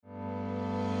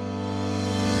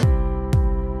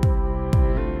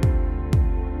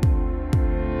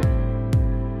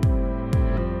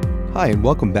Hi, and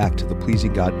welcome back to the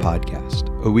Pleasing God Podcast,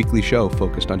 a weekly show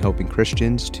focused on helping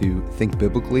Christians to think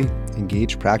biblically,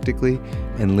 engage practically,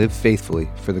 and live faithfully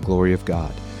for the glory of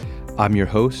God. I'm your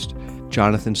host,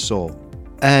 Jonathan Soul.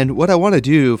 And what I want to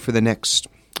do for the next,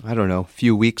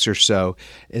 few weeks or so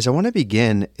is I want to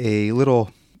begin a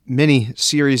little mini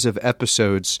series of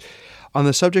episodes on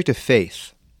the subject of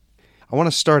faith. I want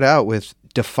to start out with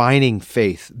defining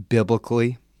faith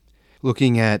biblically,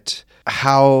 looking at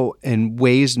how and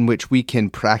ways in which we can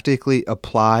practically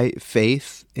apply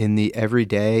faith in the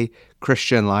everyday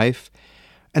Christian life,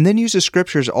 and then use the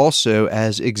scriptures also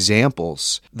as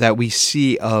examples that we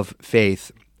see of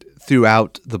faith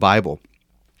throughout the Bible.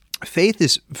 Faith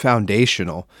is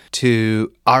foundational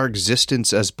to our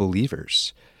existence as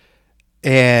believers.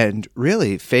 And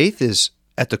really, faith is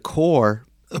at the core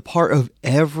a part of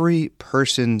every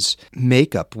person's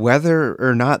makeup, whether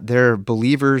or not they're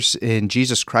believers in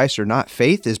Jesus Christ or not.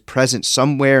 Faith is present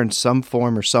somewhere in some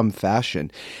form or some fashion.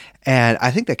 And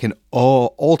I think that can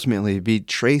all ultimately be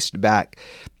traced back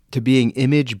to being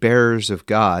image bearers of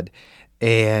God.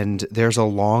 And there's a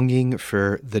longing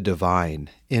for the divine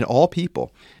in all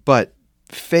people. But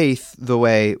faith, the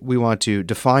way we want to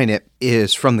define it,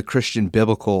 is from the Christian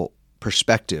biblical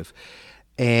perspective.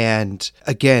 And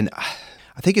again,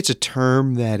 I think it's a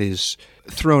term that is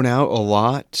thrown out a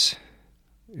lot.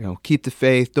 Keep the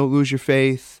faith, don't lose your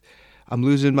faith. I'm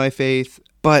losing my faith.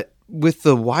 But with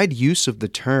the wide use of the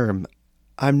term,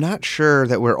 I'm not sure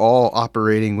that we're all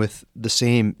operating with the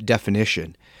same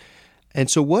definition.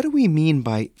 And so what do we mean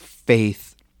by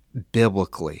faith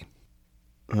biblically?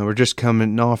 We're just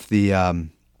coming off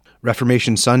the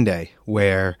Reformation Sunday,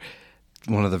 where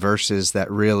one of the verses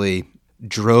that really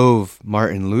drove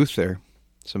Martin Luther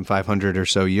some 500 or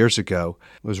so years ago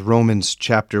was Romans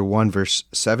chapter 1, verse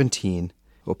 17.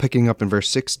 Well, picking up in verse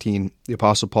 16, the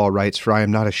Apostle Paul writes, "For I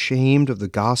am not ashamed of the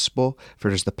gospel, for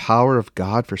it is the power of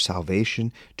God for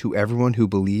salvation to everyone who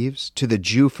believes, to the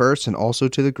Jew first and also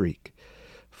to the Greek.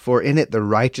 For in it the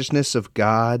righteousness of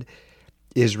God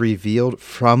is revealed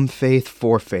from faith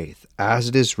for faith, as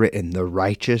it is written, the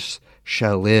righteous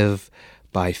shall live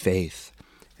by faith."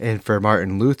 And for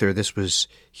Martin Luther, this was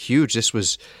huge. This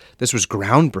was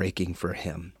groundbreaking for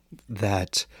him,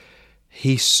 that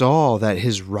he saw that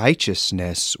his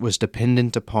righteousness was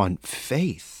dependent upon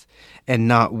faith and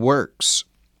not works.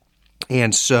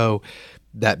 And so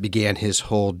that began his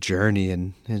whole journey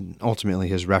and ultimately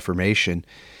his Reformation.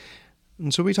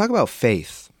 And so we talk about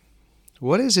faith.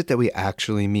 What is it that we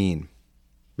actually mean?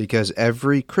 Because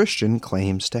every Christian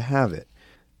claims to have it.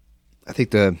 I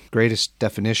think the greatest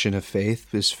definition of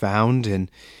faith is found in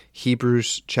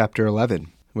Hebrews chapter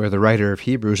 11, where the writer of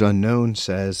Hebrews, unknown,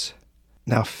 says,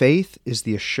 "Now faith is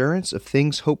the assurance of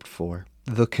things hoped for,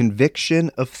 the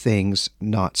conviction of things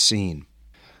not seen."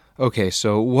 Okay,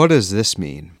 so what does this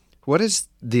mean? What is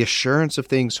the assurance of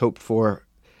things hoped for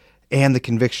and the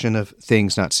conviction of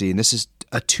things not seen? This is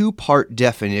a two-part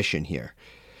definition here.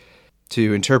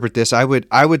 To interpret this, I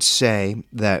would say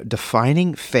that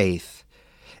defining faith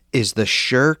is the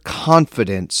sure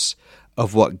confidence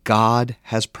of what God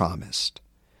has promised.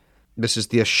 This is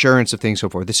the assurance of things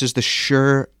hoped for. This is the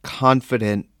sure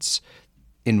confidence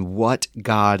in what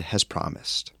God has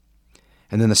promised.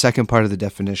 And then the second part of the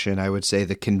definition, I would say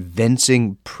the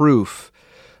convincing proof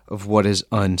of what is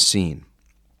unseen.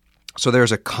 So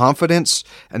there's a confidence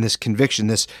and this conviction,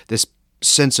 this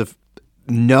sense of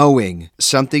knowing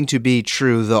something to be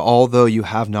true, although you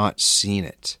have not seen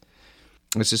it.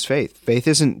 This is faith. Faith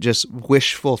isn't just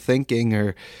wishful thinking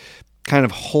or kind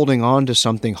of holding on to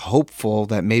something hopeful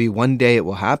that maybe one day it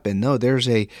will happen. No, there's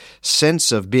a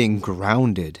sense of being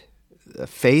grounded.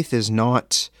 Faith is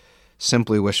not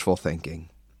simply wishful thinking.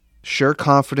 Sure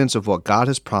confidence of what God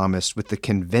has promised with the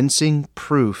convincing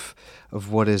proof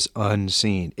of what is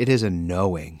unseen. It is a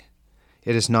knowing.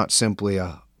 It is not simply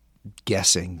a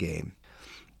guessing game.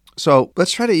 So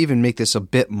let's try to even make this a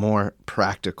bit more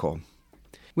practical.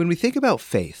 When we think about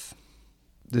faith,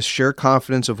 the sure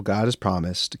confidence of what God has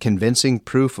promised, convincing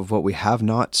proof of what we have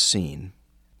not seen,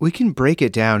 we can break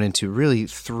it down into really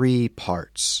three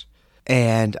parts.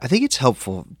 And I think it's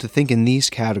helpful to think in these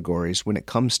categories when it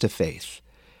comes to faith.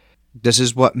 This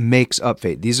is what makes up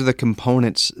faith. These are the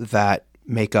components that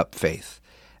make up faith.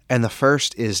 And the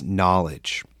first is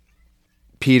knowledge.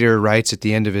 Peter writes at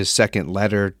the end of his second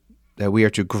letter that we are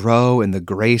to grow in the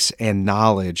grace and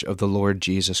knowledge of the Lord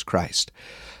Jesus Christ.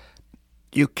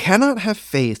 You cannot have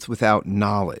faith without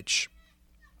knowledge.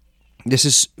 This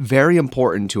is very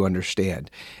important to understand,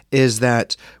 is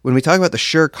that when we talk about the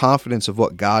sure confidence of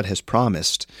what God has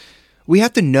promised, we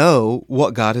have to know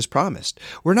what God has promised.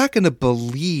 We're not going to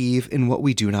believe in what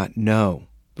we do not know.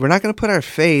 We're not going to put our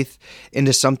faith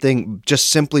into something just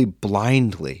simply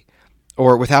blindly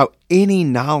or without any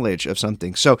knowledge of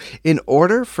something. So in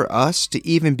order for us to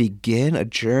even begin a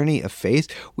journey of faith,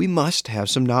 we must have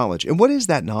some knowledge. And what is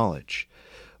that knowledge?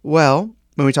 Well,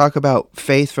 when we talk about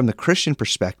faith from the Christian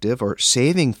perspective, or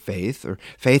saving faith, or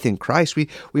faith in Christ, we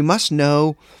must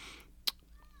know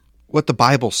what the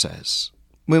Bible says.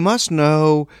 We must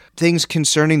know things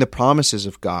concerning the promises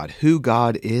of God, who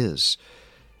God is.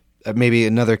 Maybe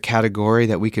another category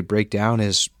that we could break down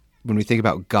is when we think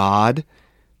about God,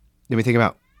 then we think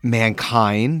about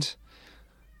mankind,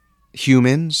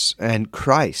 humans, and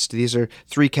Christ. These are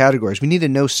three categories. We need to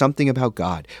know something about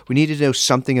God. We need to know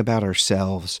something about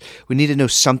ourselves. We need to know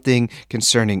something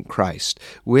concerning Christ.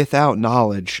 Without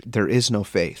knowledge, there is no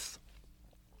faith.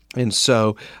 And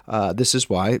so this is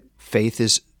why faith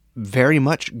is very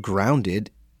much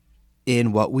grounded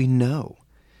in what we know.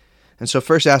 And so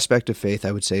first aspect of faith,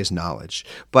 I would say, is knowledge.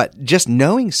 But just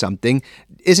knowing something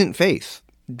isn't faith.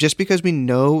 Just because we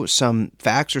know some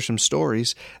facts or some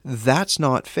stories, that's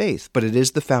not faith, but it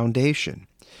is the foundation.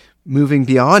 Moving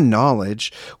beyond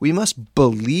knowledge, we must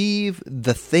believe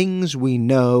the things we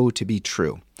know to be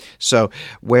true. So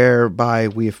whereby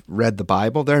we've read the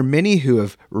Bible, there are many who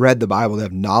have read the Bible, they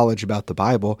have knowledge about the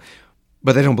Bible,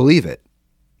 but they don't believe it.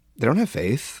 They don't have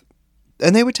faith.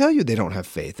 And they would tell you they don't have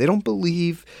faith. They don't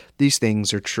believe these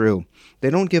things are true. They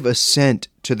don't give assent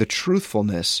to the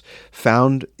truthfulness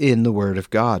found in the Word of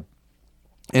God.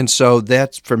 And so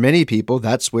that's, for many people,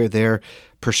 that's where their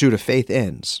pursuit of faith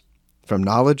ends. From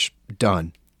knowledge,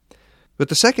 done. But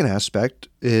the second aspect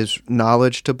is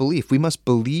knowledge to belief. We must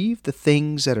believe the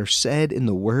things that are said in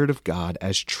the Word of God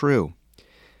as true.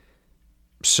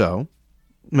 So,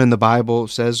 when the Bible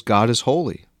says God is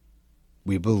holy,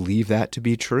 we believe that to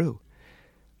be true.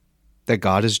 That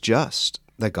God is just,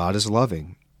 that God is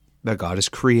loving, that God is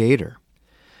creator.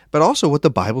 But also what the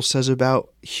Bible says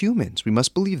about humans. We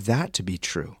must believe that to be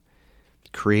true.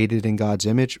 Created in God's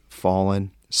image,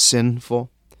 fallen,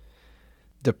 sinful,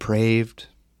 depraved,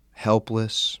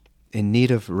 helpless, in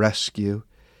need of rescue.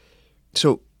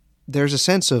 So there's a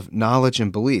sense of knowledge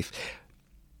and belief.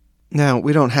 Now,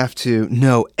 we don't have to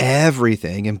know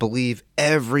everything and believe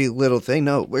every little thing.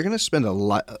 No, we're going to spend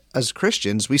as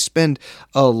Christians, we spend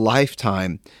a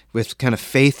lifetime with kind of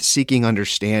faith-seeking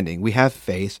understanding. We have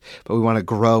faith, but we want to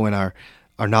grow in our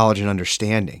knowledge and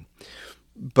understanding.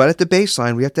 But at the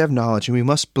baseline, we have to have knowledge, and we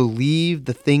must believe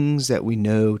the things that we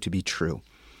know to be true.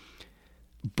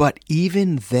 But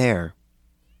even there,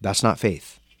 that's not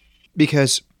faith.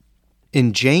 Because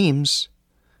in James,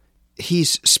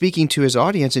 he's speaking to his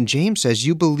audience, and James says,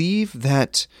 you believe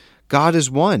that God is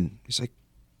one. He's like,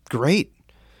 great.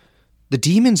 The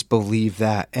demons believe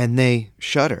that, and they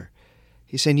shudder.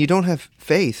 He's saying you don't have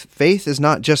faith. Faith is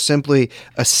not just simply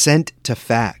assent to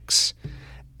facts.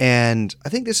 And I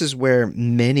think this is where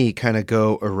many kind of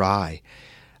go awry.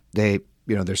 There's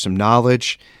some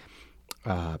knowledge.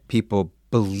 People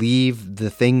believe the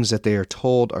things that they are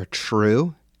told are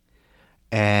true.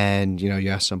 And, you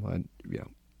ask someone,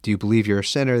 do you believe you're a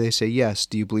sinner? They say yes.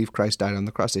 Do you believe Christ died on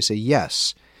the cross? They say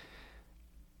yes.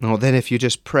 Well, then if you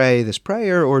just pray this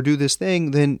prayer or do this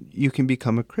thing, then you can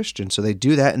become a Christian. So they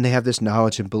do that, and they have this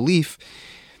knowledge and belief,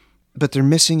 but they're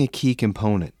missing a key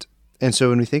component. And so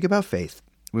when we think about faith,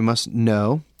 we must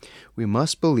know, we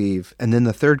must believe, and then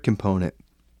the third component,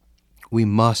 we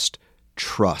must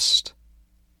trust.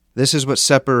 This is what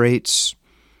separates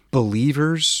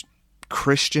believers,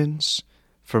 Christians,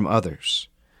 from others.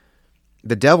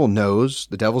 The devil knows.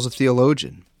 The devil's a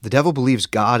theologian. The devil believes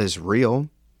God is real.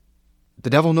 The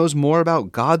devil knows more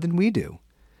about God than we do.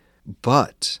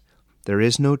 But there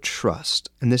is no trust,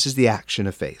 and this is the action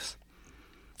of faith.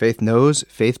 Faith knows,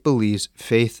 faith believes,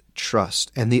 faith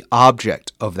trusts, and the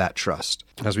object of that trust,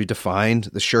 as we defined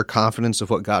the sure confidence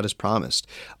of what God has promised.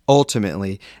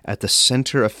 Ultimately, at the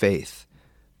center of faith,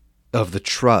 of the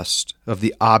trust, of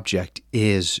the object,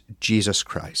 is Jesus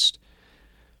Christ.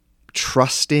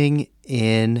 Trusting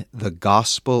in the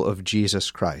gospel of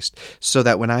Jesus Christ. So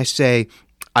that when I say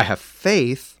I have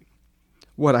faith,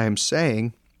 what I am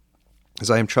saying is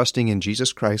I am trusting in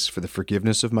Jesus Christ for the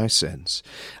forgiveness of my sins.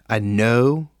 I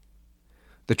know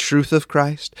the truth of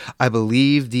Christ. I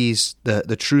believe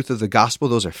the truth of the gospel.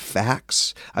 Those are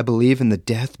facts. I believe in the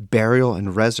death, burial,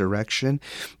 and resurrection.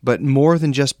 But more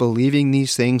than just believing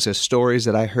these things as stories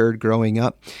that I heard growing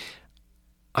up,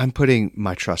 I'm putting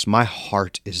my trust, my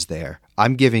heart is there.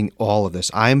 I'm giving all of this.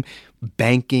 I'm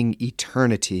banking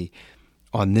eternity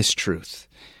on this truth,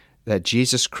 that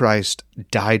Jesus Christ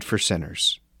died for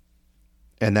sinners,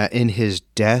 and that in his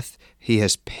death, he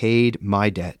has paid my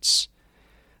debts.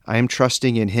 I am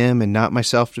trusting in him and not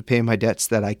myself to pay my debts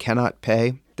that I cannot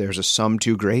pay. There's a sum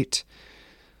too great.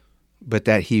 But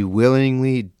that he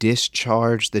willingly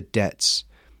discharged the debts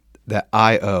that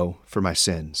I owe for my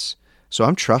sins. So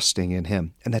I'm trusting in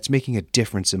him, and that's making a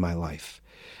difference in my life.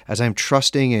 As I'm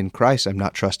trusting in Christ, I'm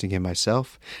not trusting in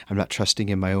myself. I'm not trusting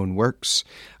in my own works.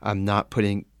 I'm not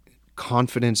putting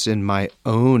confidence in my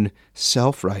own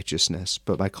self-righteousness,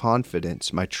 but my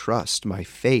confidence, my trust, my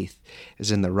faith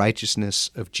is in the righteousness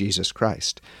of Jesus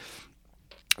Christ.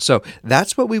 So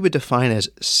that's what we would define as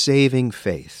saving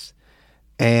faith.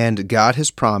 And God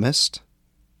has promised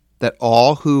that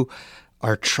all who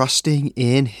are trusting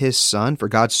in his Son, for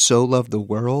God so loved the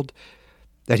world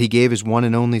that he gave his one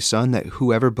and only Son, that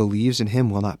whoever believes in him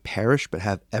will not perish but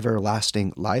have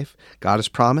everlasting life. God has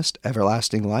promised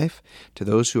everlasting life to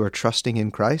those who are trusting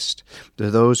in Christ, to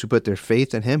those who put their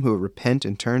faith in him, who repent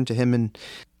and turn to him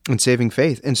in saving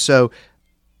faith. And so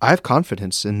I have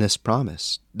confidence in this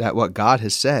promise that what God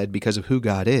has said, because of who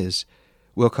God is,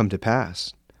 will come to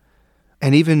pass.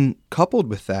 And even coupled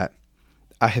with that,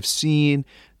 I have seen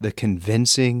the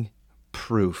convincing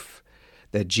proof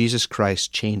that Jesus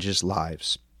Christ changes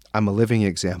lives. I'm a living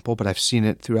example, but I've seen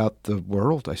it throughout the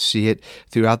world. I see it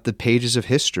throughout the pages of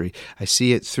history. I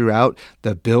see it throughout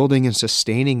the building and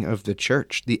sustaining of the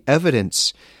church. The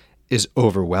evidence is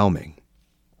overwhelming.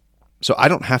 So I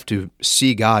don't have to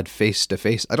see God face to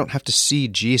face. I don't have to see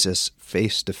Jesus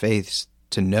face to face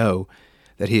to know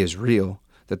that he is real,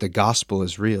 that the gospel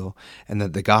is real, and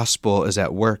that the gospel is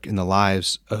at work in the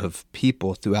lives of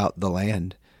people throughout the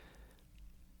land.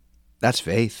 That's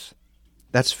faith.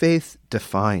 That's faith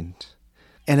defined.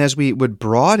 And as we would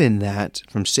broaden that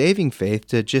from saving faith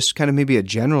to just kind of maybe a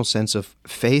general sense of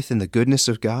faith in the goodness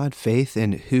of God, faith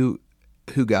in who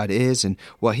God is and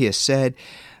what he has said,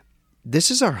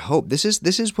 this is our hope. This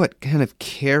is what kind of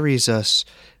carries us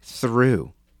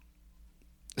through,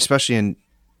 especially in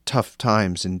tough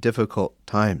times and difficult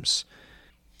times.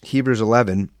 Hebrews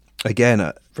 11,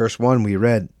 again, verse 1, we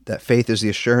read that faith is the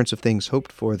assurance of things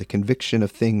hoped for, the conviction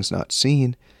of things not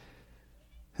seen.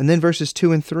 And then verses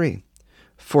 2 and 3,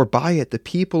 for by it the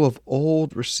people of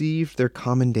old received their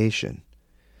commendation.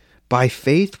 By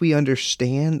faith we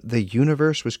understand the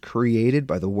universe was created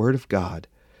by the word of God,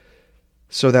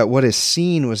 so that what is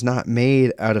seen was not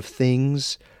made out of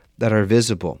things that are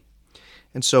visible.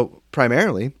 And so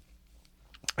primarily,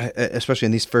 especially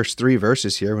in these first 3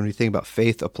 verses here, when we think about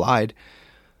faith applied,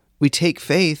 we take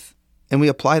faith and we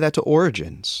apply that to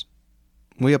origins.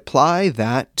 We apply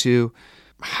that to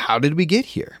how did we get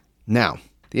here? Now,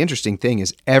 the interesting thing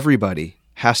is everybody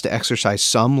has to exercise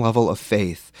some level of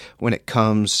faith when it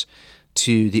comes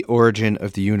to the origin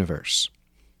of the universe.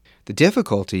 The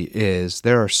difficulty is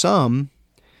there are some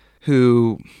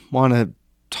who want to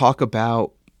talk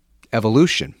about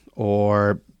evolution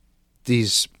or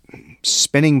these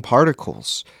spinning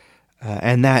particles,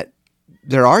 and that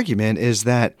their argument is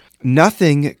that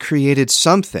nothing created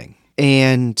something.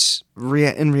 And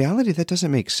in reality, that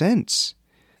doesn't make sense.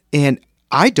 And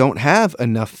I don't have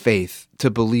enough faith to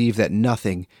believe that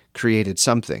nothing created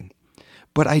something.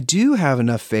 But I do have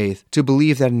enough faith to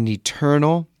believe that an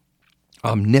eternal,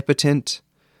 omnipotent,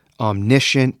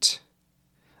 omniscient,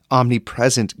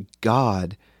 omnipresent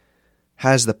God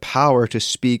has the power to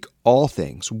speak all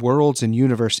things, worlds and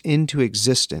universe, into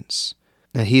existence.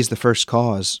 And he's the first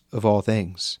cause of all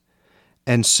things.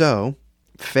 And so,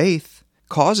 faith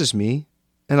causes me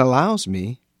and allows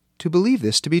me to believe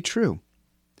this to be true.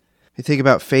 You think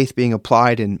about faith being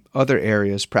applied in other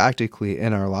areas practically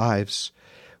in our lives.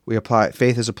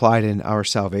 Faith is applied in our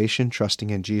salvation, trusting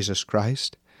in Jesus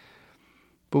Christ.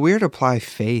 But we are to apply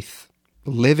faith,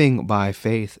 living by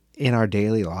faith in our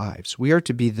daily lives. We are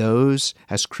to be those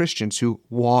as Christians who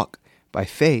walk by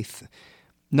faith,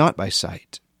 not by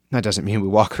sight. That doesn't mean we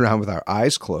walk around with our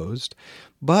eyes closed,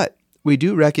 but we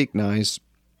do recognize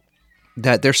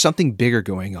that there's something bigger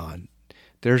going on.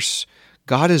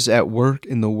 God is at work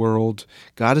in the world.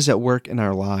 God is at work in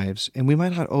our lives, and we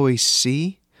might not always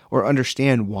see or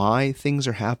understand why things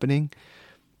are happening,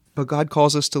 but God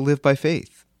calls us to live by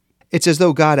faith. It's as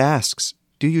though God asks,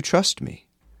 do you trust me?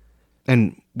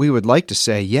 And we would like to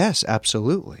say, yes,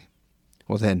 absolutely.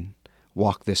 Well, then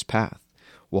walk this path,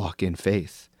 walk in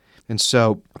faith. And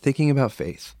so, thinking about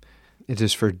faith, it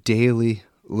is for daily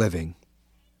living.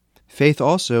 Faith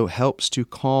also helps to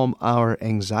calm our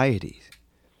anxiety.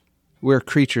 We're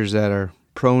creatures that are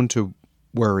prone to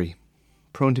worry,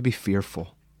 prone to be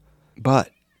fearful. But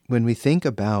when we think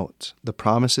about the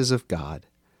promises of God,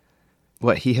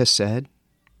 what he has said,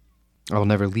 I will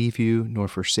never leave you nor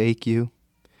forsake you.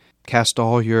 Cast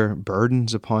all your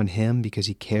burdens upon him because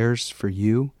he cares for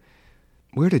you.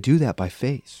 we're to do that by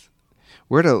faith.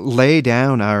 We're to lay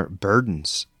down our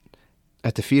burdens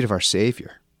at the feet of our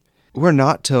Savior. We're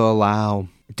not to allow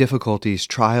difficulties,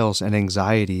 trials, and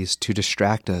anxieties to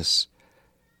distract us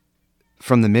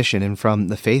from the mission and from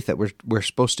the faith that we're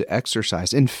supposed to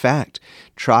exercise. In fact,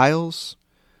 trials,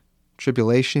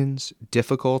 tribulations,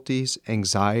 difficulties,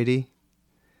 anxiety,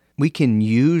 we can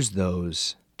use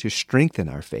those to strengthen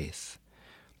our faith.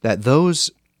 That those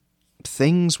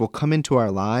things will come into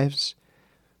our lives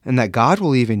and that God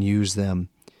will even use them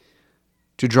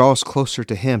to draw us closer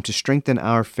to Him, to strengthen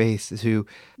our faith, to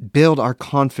build our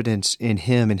confidence in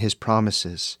Him and His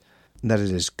promises, and that it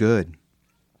is good.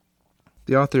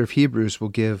 The author of Hebrews will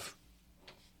give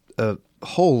a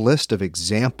whole list of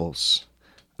examples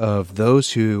of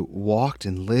those who walked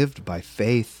and lived by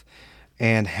faith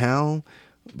and how,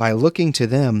 by looking to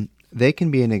them, they can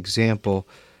be an example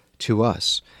to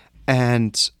us.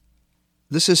 And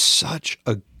this is such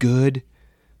a good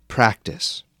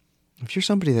practice. If you're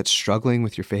somebody that's struggling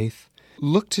with your faith,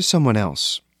 look to someone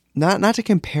else. Not to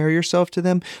compare yourself to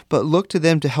them, but look to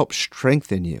them to help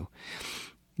strengthen you.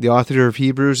 The author of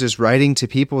Hebrews is writing to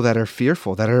people that are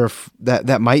fearful,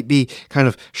 that might be kind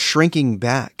of shrinking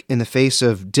back in the face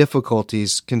of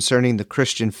difficulties concerning the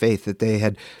Christian faith that they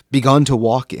had begun to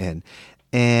walk in.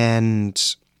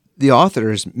 And the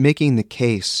author is making the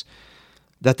case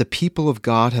that the people of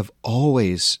God have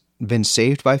always been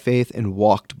saved by faith and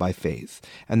walked by faith.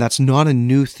 And that's not a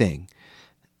new thing.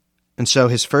 And so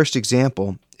his first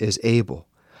example is Abel.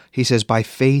 He says, by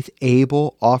faith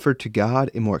Abel offered to God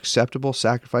a more acceptable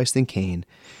sacrifice than Cain,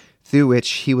 through which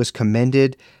he was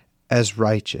commended as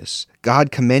righteous,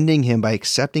 God commending him by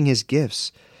accepting his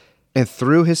gifts. And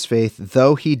through his faith,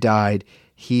 though he died,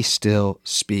 he still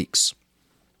speaks.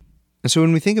 And so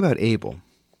when we think about Abel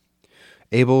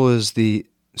is the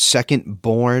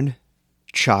second-born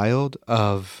child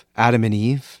of Adam and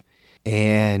Eve,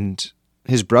 and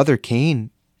his brother Cain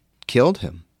killed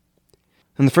him.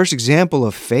 And the first example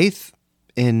of faith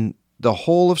in the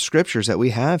whole of scriptures that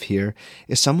we have here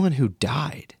is someone who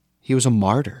died. He was a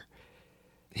martyr.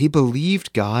 He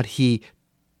believed God. He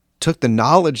took the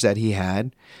knowledge that he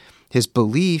had, his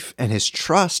belief and his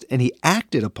trust, and he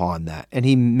acted upon that. And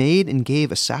he made and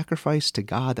gave a sacrifice to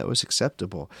God that was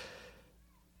acceptable.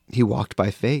 He walked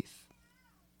by faith,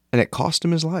 and it cost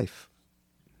him his life.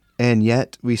 And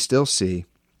yet we still see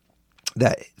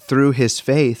that through his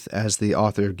faith, as the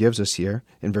author gives us here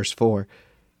in verse 4,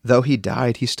 though he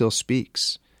died, he still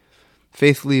speaks.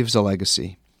 Faith leaves a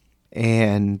legacy.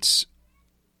 And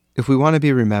if we want to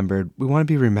be remembered, we want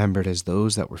to be remembered as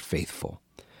those that were faithful.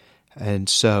 And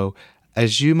so,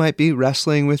 as you might be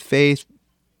wrestling with faith,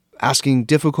 asking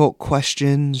difficult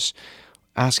questions,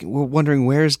 wondering,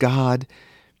 where's God?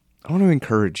 I want to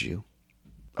encourage you.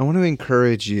 I want to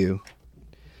encourage you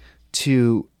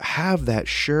to have that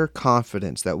sure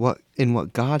confidence that what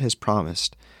God has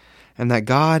promised, and that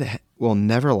God will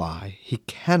never lie. He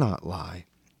cannot lie.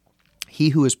 He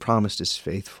who has promised is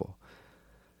faithful.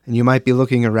 And you might be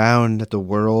looking around at the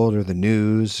world or the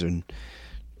news and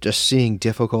just seeing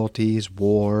difficulties,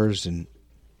 wars, and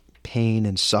pain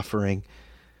and suffering.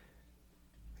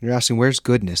 You're asking, where's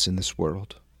goodness in this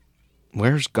world?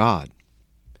 Where's God?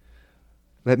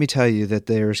 Let me tell you that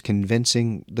there is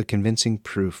the convincing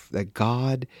proof that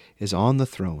God is on the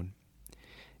throne.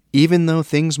 Even though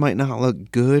things might not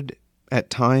look good at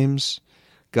times,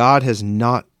 God has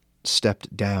not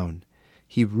stepped down.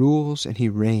 He rules and he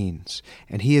reigns,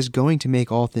 and he is going to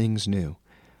make all things new.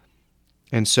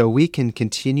 And so we can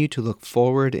continue to look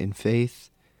forward in faith,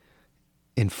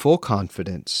 in full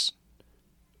confidence,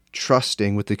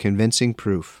 trusting with the convincing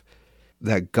proof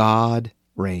that God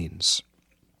reigns.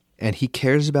 And he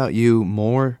cares about you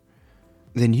more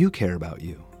than you care about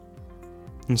you.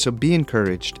 And so be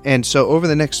encouraged. And so over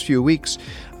the next few weeks,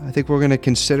 I think we're going to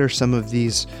consider some of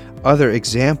these other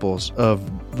examples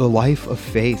of the life of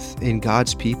faith in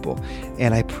God's people.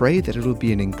 And I pray that it'll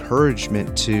be an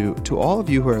encouragement to all of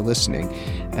you who are listening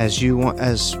as we want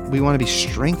to be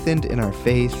strengthened in our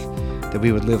faith, that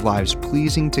we would live lives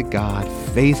pleasing to God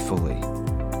faithfully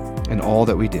in all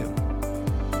that we do.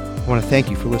 I want to thank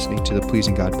you for listening to the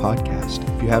Pleasing God podcast.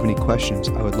 If you have any questions,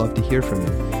 I would love to hear from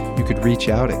you. You could reach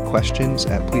out at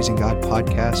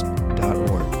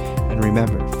questions@pleasinggodpodcast.org. And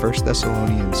remember, 1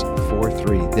 Thessalonians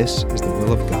 4:3, this is the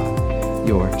will of God,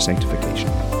 your sanctification.